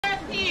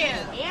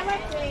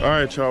All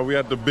right, y'all. We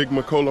at the big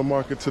Makola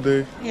Market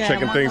today,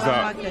 checking things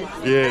out.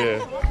 Yeah.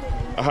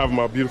 I have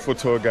my beautiful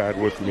tour guide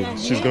with me.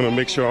 She's gonna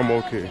make sure I'm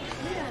okay,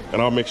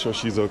 and I'll make sure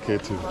she's okay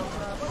too.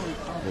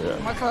 Yeah.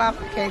 Makola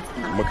Market.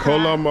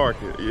 Makola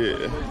Market.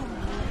 Yeah.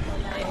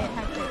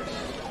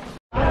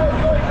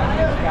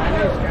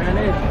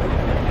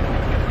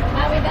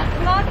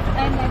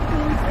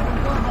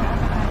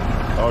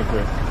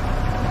 Okay.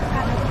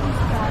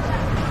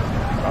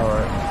 All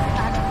right.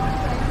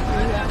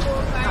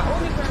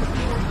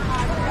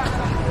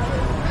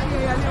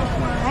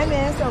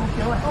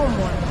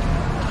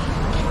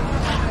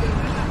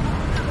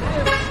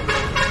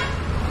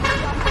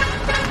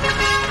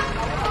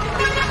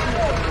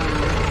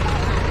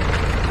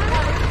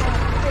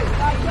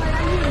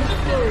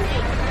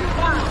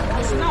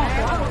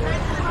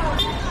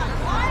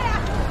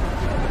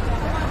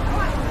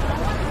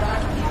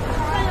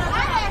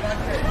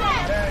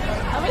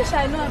 I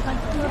know a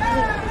particular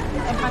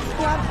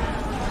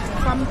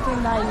something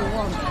that you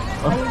want.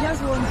 And you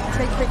just want to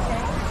take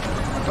pictures.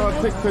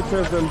 Take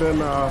pictures and then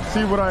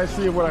see what I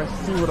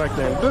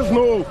can. There's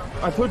no,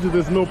 I told you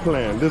there's no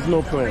plan. There's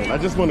no plan. I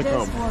just want to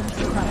come.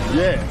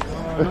 Yeah.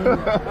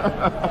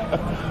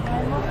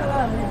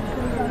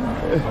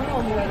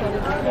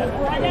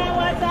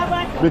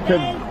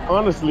 Because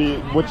honestly,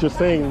 what you're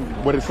saying,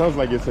 what it sounds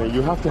like you're saying,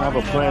 you have to have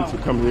a plan to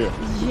come here.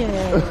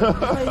 Yeah.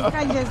 So you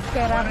can't just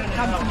get up and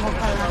come to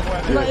Makola.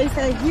 Yeah. But it's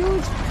a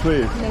huge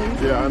place.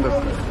 Yeah, I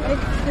understand.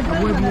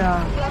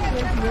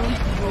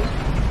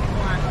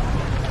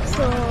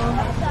 So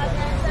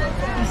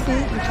you see,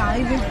 you can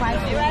even buy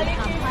food.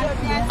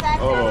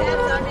 Oh. You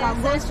can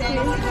go straight.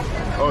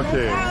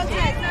 Okay.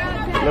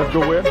 Let's go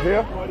where?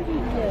 Here?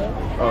 Yeah.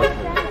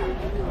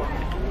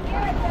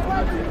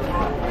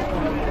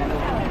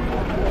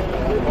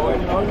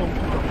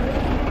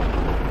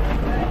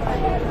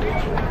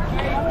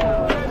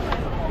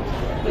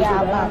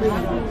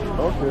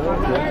 Okay. Yeah,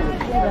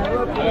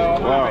 okay.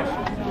 Wow.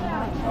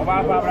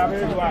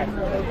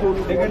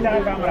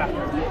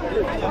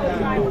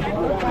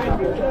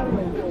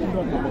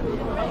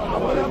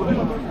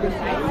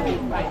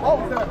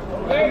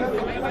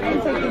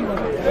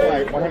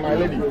 My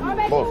lady,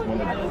 boss,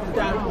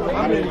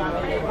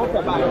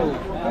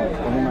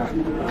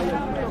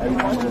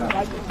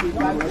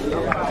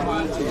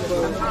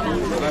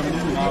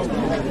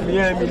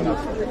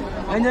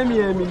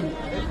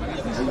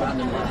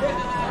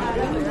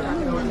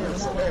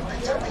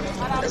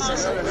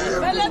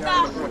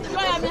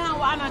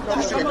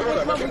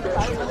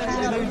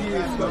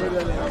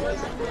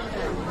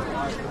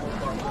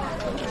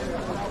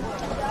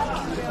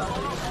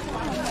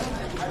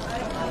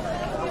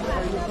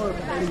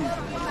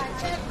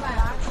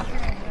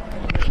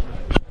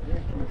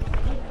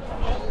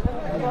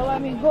 Well,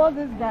 let me go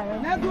this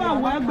direction.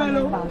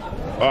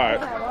 All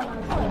right.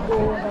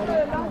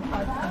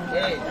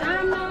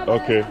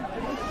 Okay.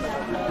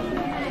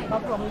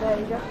 But from there,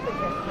 you just take it.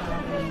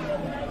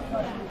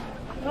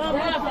 Oh, we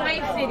have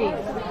 5 cities.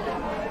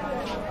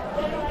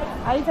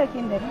 Are you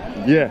taking them?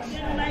 Yes.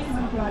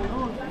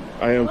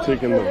 I am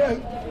taking them.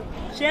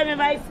 Share me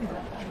vice.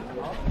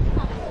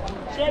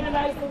 Share me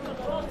vice.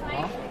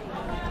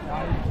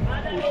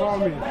 You call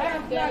me.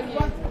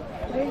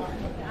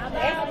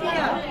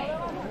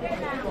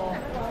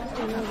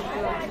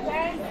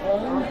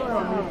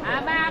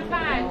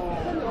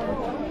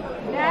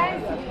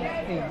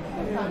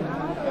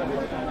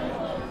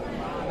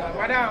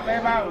 Madam, my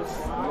mouse.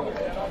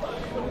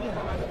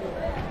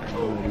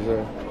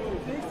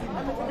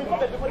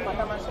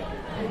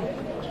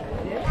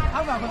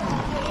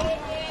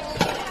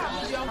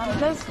 I'm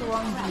just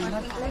wondering.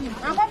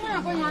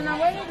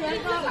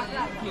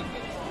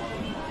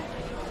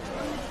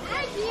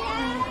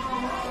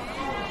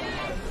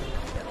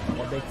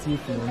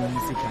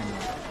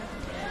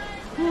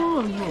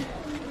 Oh, no.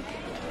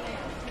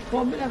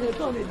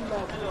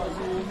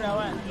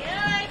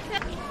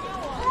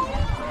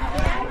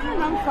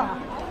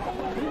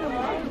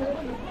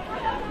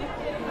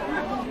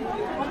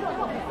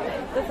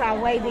 These are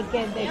where they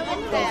get the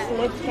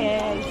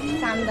slippers,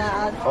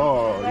 sandals.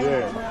 Oh,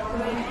 yeah.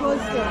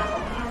 Posters.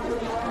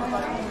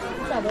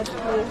 These are the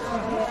places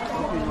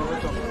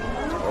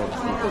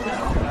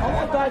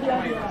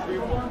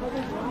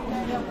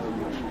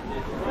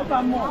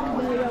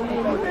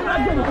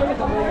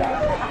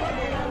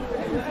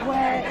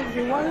where if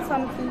you want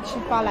something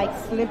cheaper like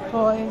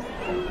slippers,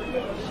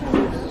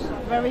 shoes,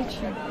 very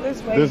cheap.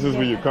 This is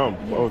where you come.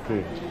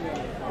 Okay.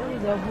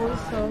 This is a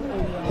wholesale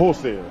area.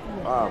 Wholesale.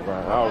 All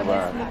right. All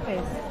right.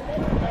 Slippers.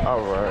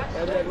 All right.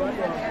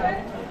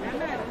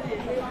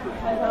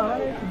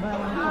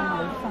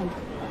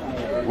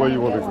 Where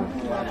you want to go?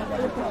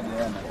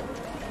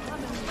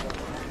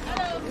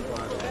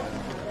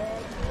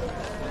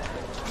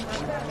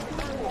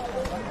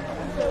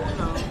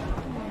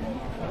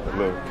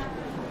 Hello.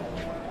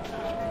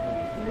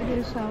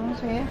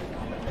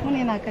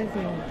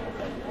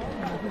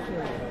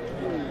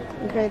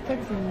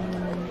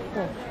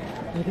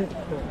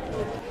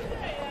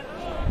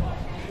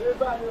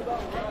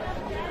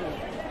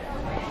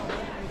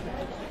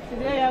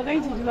 Today you're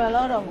going to do a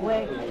lot of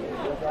work.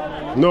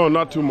 No,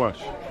 not too much.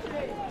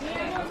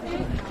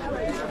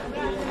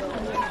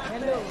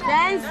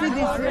 Dance with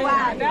this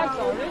one.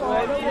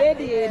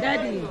 Daddy,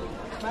 daddy.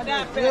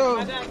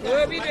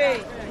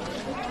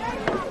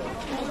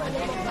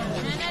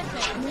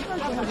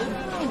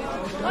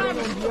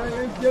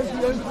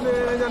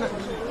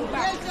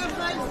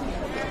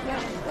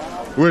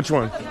 Which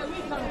one?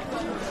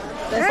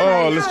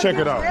 Oh, let's check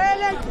it out.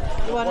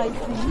 What I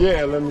see.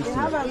 Yeah, let me see. They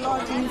have a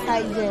lot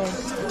inside there.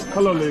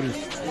 Hello, ladies.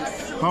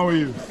 How are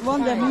you?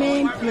 One the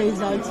main place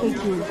I'll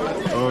take you.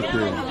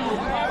 Okay.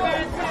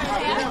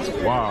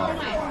 Wow.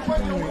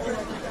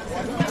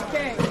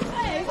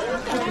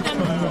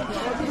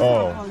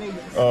 Oh,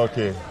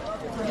 okay.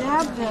 They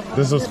have the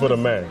This is for the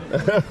man.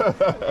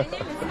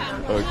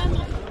 Okay.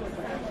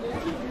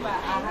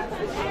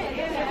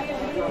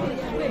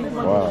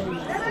 Wow.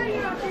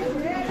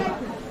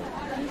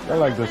 I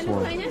like this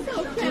one.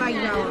 like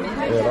that one.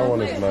 Yeah, that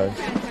one is nice.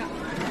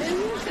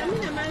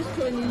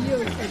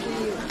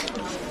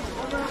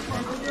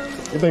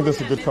 You think this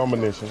is a good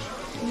combination?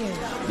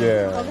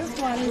 Yeah. But this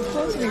one is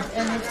supposed with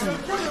anything.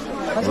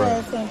 That's what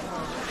I think.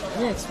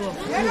 Yes, well.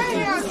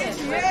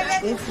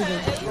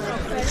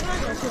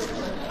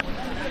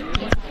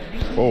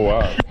 Oh,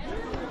 wow.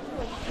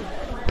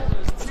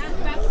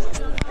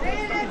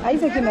 Are you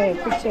taking my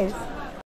pictures?